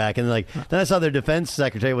guy get back. And then I saw their defense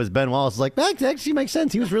secretary was Ben Wallace. Like, that actually makes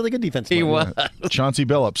sense. He was really good defense. He was. Chauncey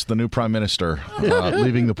Billups, the new prime minister,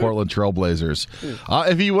 leaving the Portland Trailblazers.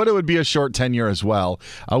 If he would, it would be a short tenure as well.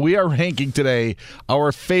 We are ranking today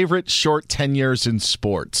our favorite short tenures in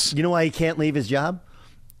sports. You know why he can't leave his job?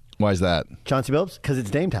 Why is that? Chauncey Billups? Because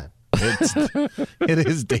it's Dame time. It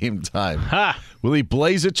is Dame time. Will he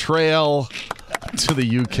blaze a trail to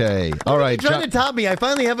the UK? All right, You're trying to top me. I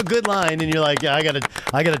finally have a good line, and you're like, yeah, I gotta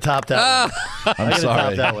top that one. I'm sorry.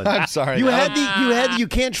 Top that one. I'm sorry. You had the you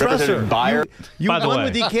can't trust her. Buyer. You By the won way.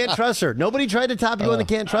 with the can't trust her. Nobody tried to top you on the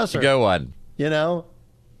can't trust her. Go one. You know.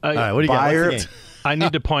 All right, what do you got? What's the game? I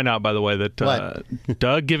need to point out, by the way, that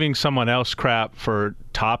Doug giving someone else crap for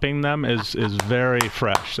topping them is very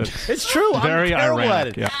fresh. It's true. Very I'm terrible ironic, at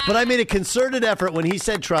it. yeah. But I made a concerted effort when he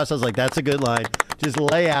said trust. I was like, that's a good line. Just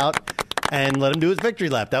lay out and let him do his victory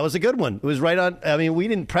lap. That was a good one. It was right on. I mean, we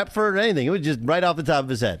didn't prep for it or anything. It was just right off the top of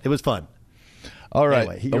his head. It was fun. All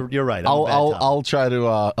right, Anyway, you're right. I'm a bad topper. I'll try to.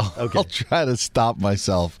 I'll try to stop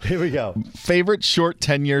myself. Here we go. Favorite short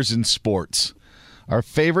tenures in sports. Our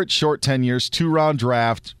favorite short tenures, 2-round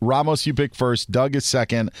draft. Ramos, you pick first. Doug is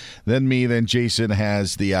second. Then me. Then Jason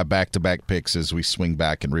has the back-to-back picks as we swing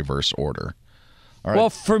back in reverse order. All right. Well,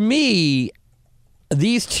 for me,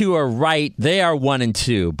 these two are right. They are 1 and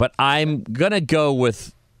 2. But I'm going to go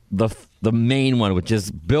with the main one, which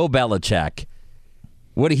is Bill Belichick.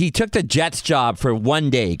 He took the Jets job for 1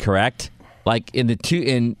 day, correct? Like in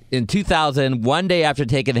 2000, 1 day after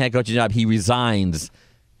taking the head coaching job, he resigns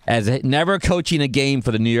as never coaching a game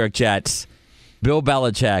for the New York Jets. Bill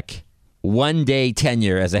Belichick, 1 day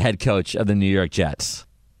tenure as a head coach of the New York Jets.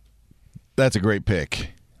 That's a great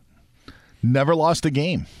pick. Never lost a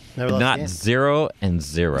game. Not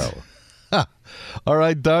 0-0. All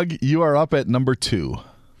right, Doug, you are up at number 2.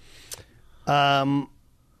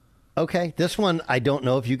 Okay, this one I don't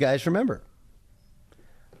know if you guys remember.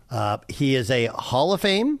 He is a Hall of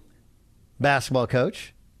Fame basketball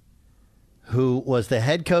coach who was the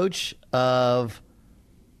head coach of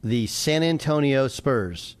the San Antonio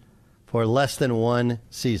Spurs for less than 1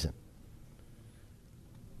 season.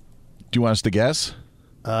 Do you want us to guess?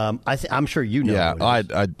 I'm sure you know. Yeah, who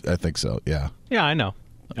it is. I think so. Yeah. Yeah, I know.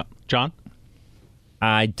 Yeah. John?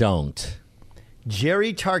 I don't.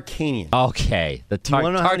 Jerry Tarkanian. Okay. Do you want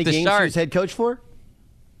to know how many games he was head coach for?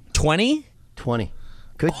 20? 20.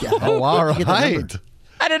 Good guy. Oh, all How'd you get that right. number?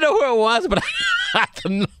 I didn't know who it was, but I got the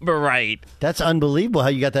number right. That's unbelievable how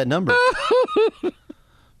you got that number.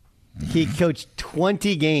 He coached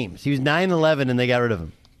 20 games. He was 9-11 and they got rid of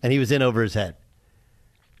him. And he was in over his head.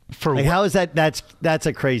 How is that? That's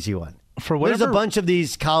a crazy one. There's a bunch of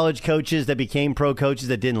these college coaches that became pro coaches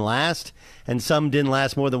that didn't last, and some didn't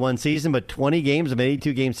last more than 1 season, but 20 games of an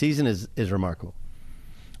 82-game season is remarkable.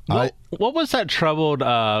 What was that troubled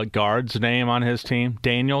guard's name on his team?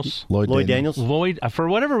 Daniels? Lloyd Daniels? Lloyd. For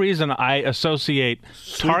whatever reason, I associate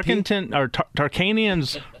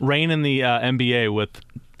Tarkanian's reign in the NBA with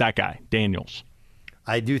that guy, Daniels.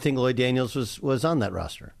 I do think Lloyd Daniels was on that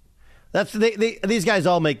roster. These guys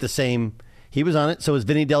all make the same. He was on it. So was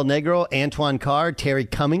Vinny Del Negro, Antoine Carr, Terry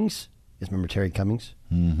Cummings. You guys remember Terry Cummings?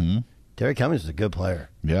 Mm-hmm. Terry Cummings is a good player.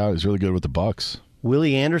 Yeah, he was really good with the Bucks.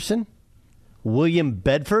 Willie Anderson, William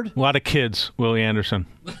Bedford. A lot of kids, Willie Anderson.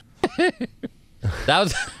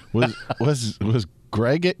 That was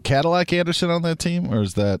Greg Cadillac Anderson on that team, or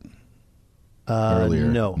is that earlier?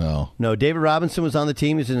 No. David Robinson was on the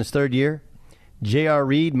team. He was in his 3rd year. J.R.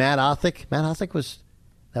 Reed, Matt Othick. Matt Othick was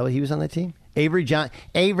that what he was on that team? Avery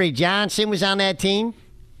Johnson was on that team.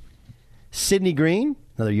 Sidney Green,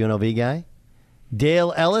 another UNLV guy.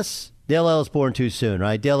 Dale Ellis. Dale Ellis born too soon,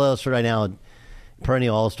 right? Dale Ellis right now,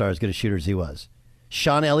 perennial all-star, as good a shooter as he was.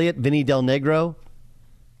 Sean Elliott, Vinny Del Negro.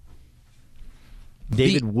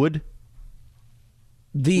 David Wood.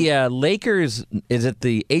 The Lakers, is it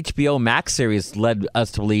the HBO Max series led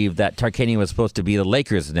us to believe that Tarkanian was supposed to be the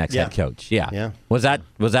Lakers' next head coach. Yeah. Was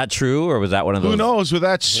that true, or was that one of those? Who knows with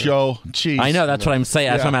that show? Jeez. I know, that's what I'm saying.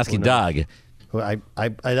 That's what I'm asking Doug. Well, I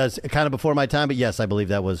that's kind of before my time, but yes, I believe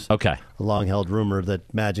that was a long-held rumor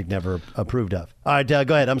that Magic never approved of. All right, go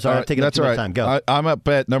ahead. I'm sorry. I'm taking up too much time. Go. I'm up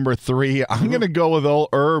at number 3. I'm going to go with old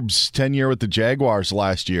Herb's tenure with the Jaguars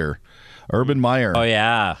last year. Urban Meyer. Oh,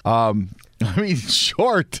 yeah. I mean,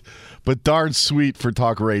 short, but darn sweet for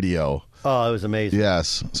talk radio. Oh, it was amazing.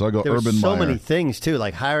 Yes. So I go there Urban were so Meyer. many things, too,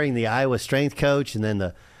 like hiring the Iowa strength coach and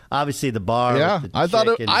then obviously the bar. Yeah, with the I thought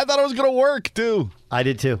it was going to work, too. I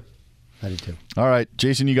did, too. All right,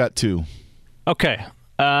 Jason, you got 2. Okay.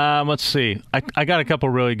 Let's see. I got a couple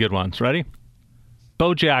really good ones. Ready?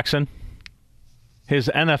 Bo Jackson, his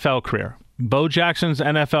NFL career. Bo Jackson's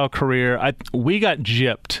NFL career, we got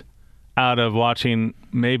gypped out of watching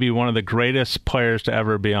maybe one of the greatest players to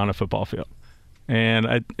ever be on a football field. And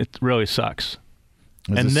it really sucks.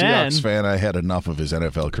 As a Seahawks fan, I had enough of his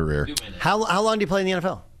NFL career. How long do you play in the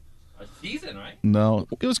NFL? A season, right? No,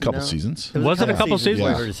 it was a couple seasons. Was it a couple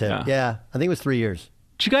seasons? Yeah, I think it was 3 years.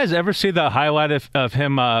 Did you guys ever see the highlight of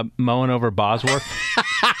him mowing over Bosworth?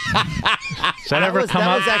 That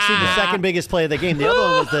was actually the second biggest play of the game. The other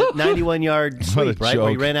one was the 91-yard sweep, right? joke.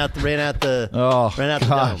 Where he ran out the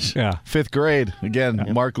gosh. Yeah. 5th grade. Again,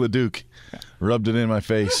 Mark Leduc rubbed it in my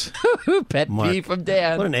face. Pet peeve from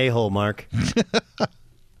Dan. What an a-hole, Mark.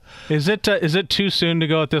 Is it too soon to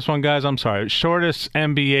go at this one, guys? I'm sorry. Shortest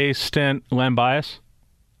NBA stint, Len Bias?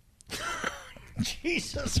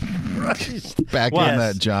 Jesus Christ. Back on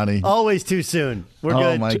that, Johnny. Always too soon. We're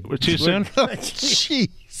good. We're too soon?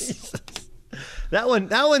 Jesus. That one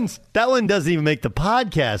doesn't even make the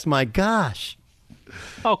podcast. My gosh.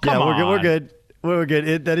 Oh, come on. We're good. We're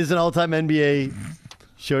good. That is an all-time NBA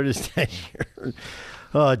shortest tenure.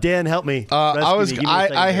 Oh, Dan, help me.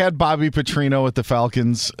 I had Bobby Petrino with the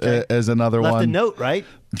Falcons as another one. Left a note, right?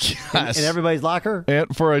 Yes. In everybody's locker?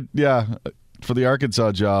 And for the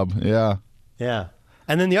Arkansas job. Yeah. Yeah.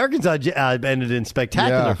 And then the Arkansas ended in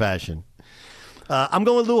spectacular fashion. I'm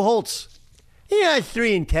going with Lou Holtz. Yeah, it's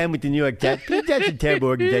 3-10 with the New York Jets. That's a terrible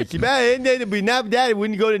organization. And then not that, it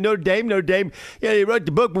wouldn't go to Notre Dame. They wrote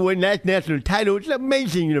the book but won last national title. It's an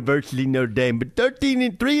amazing university, Notre Dame. But 3-10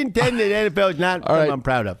 in the NFL is not something I'm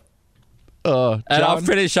proud of. And I'll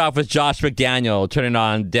finish off with Josh McDaniel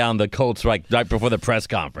turning down the Colts right before the press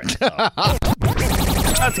conference.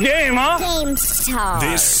 That's game, huh? Game time.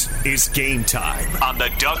 This is Game Time on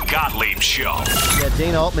the Doug Gottlieb Show. Yeah,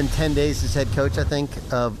 Dana Altman, 10 days as head coach, I think,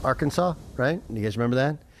 of Arkansas, right? You guys remember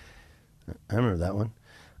that? I remember that one.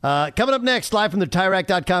 Coming up next, live from the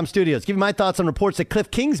TireRack.com studios. Give you my thoughts on reports that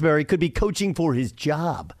Cliff Kingsbury could be coaching for his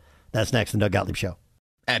job. That's next on the Doug Gottlieb Show.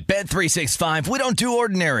 At Bet365, we don't do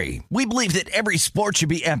ordinary. We believe that every sport should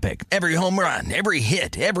be epic. Every home run, every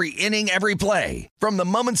hit, every inning, every play. From the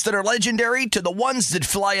moments that are legendary to the ones that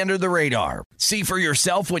fly under the radar. See for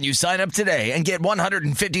yourself when you sign up today and get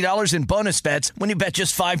 $150 in bonus bets when you bet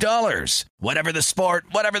just $5. Whatever the sport,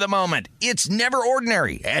 whatever the moment, it's never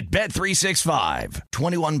ordinary at Bet365.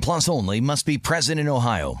 21 plus only. Must be present in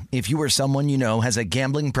Ohio. If you or someone you know has a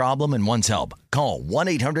gambling problem and wants help, call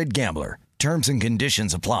 1-800-GAMBLER. Terms and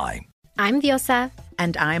conditions apply. I'm Diosa.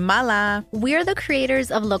 And I'm Mala. We're the creators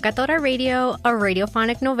of Locatora Radio, a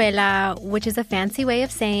radiophonic novela, which is a fancy way of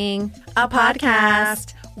saying a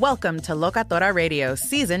podcast. Welcome to Locatora Radio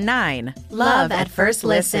Season 9. Love at First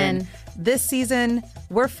Listen. This season,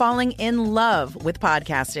 we're falling in love with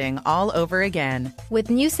podcasting all over again. With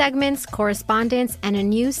new segments, correspondence, and a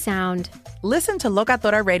new sound. Listen to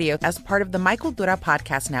Locatora Radio as part of the Michael Dura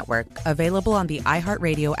Podcast Network, available on the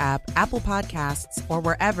iHeartRadio app, Apple Podcasts, or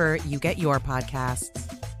wherever you get your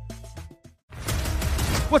podcasts.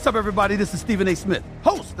 What's up, everybody? This is Stephen A. Smith,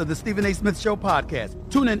 host of the Stephen A. Smith Show podcast.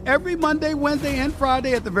 Tune in every Monday, Wednesday, and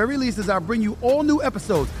Friday at the very least as I bring you all new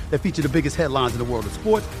episodes that feature the biggest headlines in the world of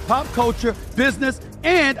sports, pop culture, business,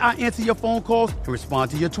 and I answer your phone calls and respond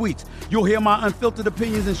to your tweets. You'll hear my unfiltered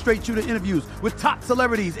opinions and straight-shooter interviews with top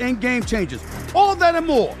celebrities and game changers. All that and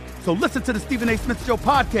more. So listen to the Stephen A. Smith Show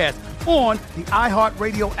podcast on the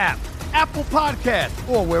iHeartRadio app, Apple Podcasts,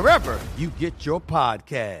 or wherever you get your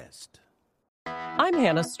podcast. I'm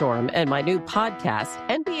Hannah Storm, and my new podcast,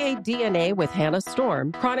 NBA DNA with Hannah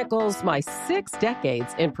Storm, chronicles my 6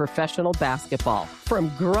 decades in professional basketball.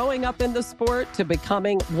 From growing up in the sport to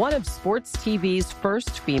becoming one of sports TV's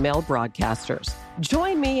first female broadcasters.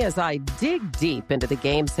 Join me as I dig deep into the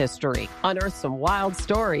game's history, unearth some wild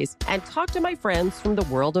stories, and talk to my friends from the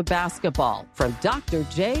world of basketball, from Dr.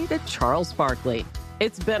 J to Charles Barkley.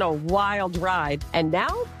 It's been a wild ride, and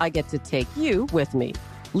now I get to take you with me.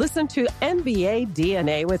 Listen to NBA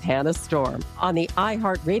DNA with Hannah Storm on the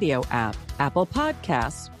iHeartRadio app, Apple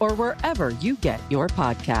Podcasts, or wherever you get your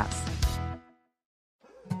podcasts.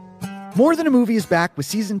 More Than a Movie is back with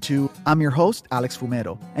Season 2. I'm your host, Alex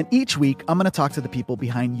Fumero, and each week I'm going to talk to the people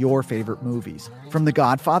behind your favorite movies. From The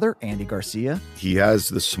Godfather, Andy Garcia. He has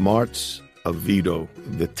the smarts of Vito,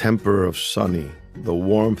 the temper of Sonny, the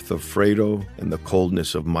warmth of Fredo, and the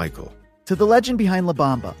coldness of Michael. To the legend behind La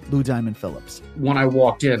Bamba, Lou Diamond Phillips. When I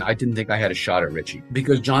walked in, I didn't think I had a shot at Richie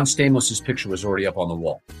because John Stamos' picture was already up on the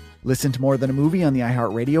wall. Listen to More Than a Movie on the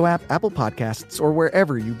iHeartRadio app, Apple Podcasts, or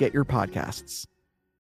wherever you get your podcasts.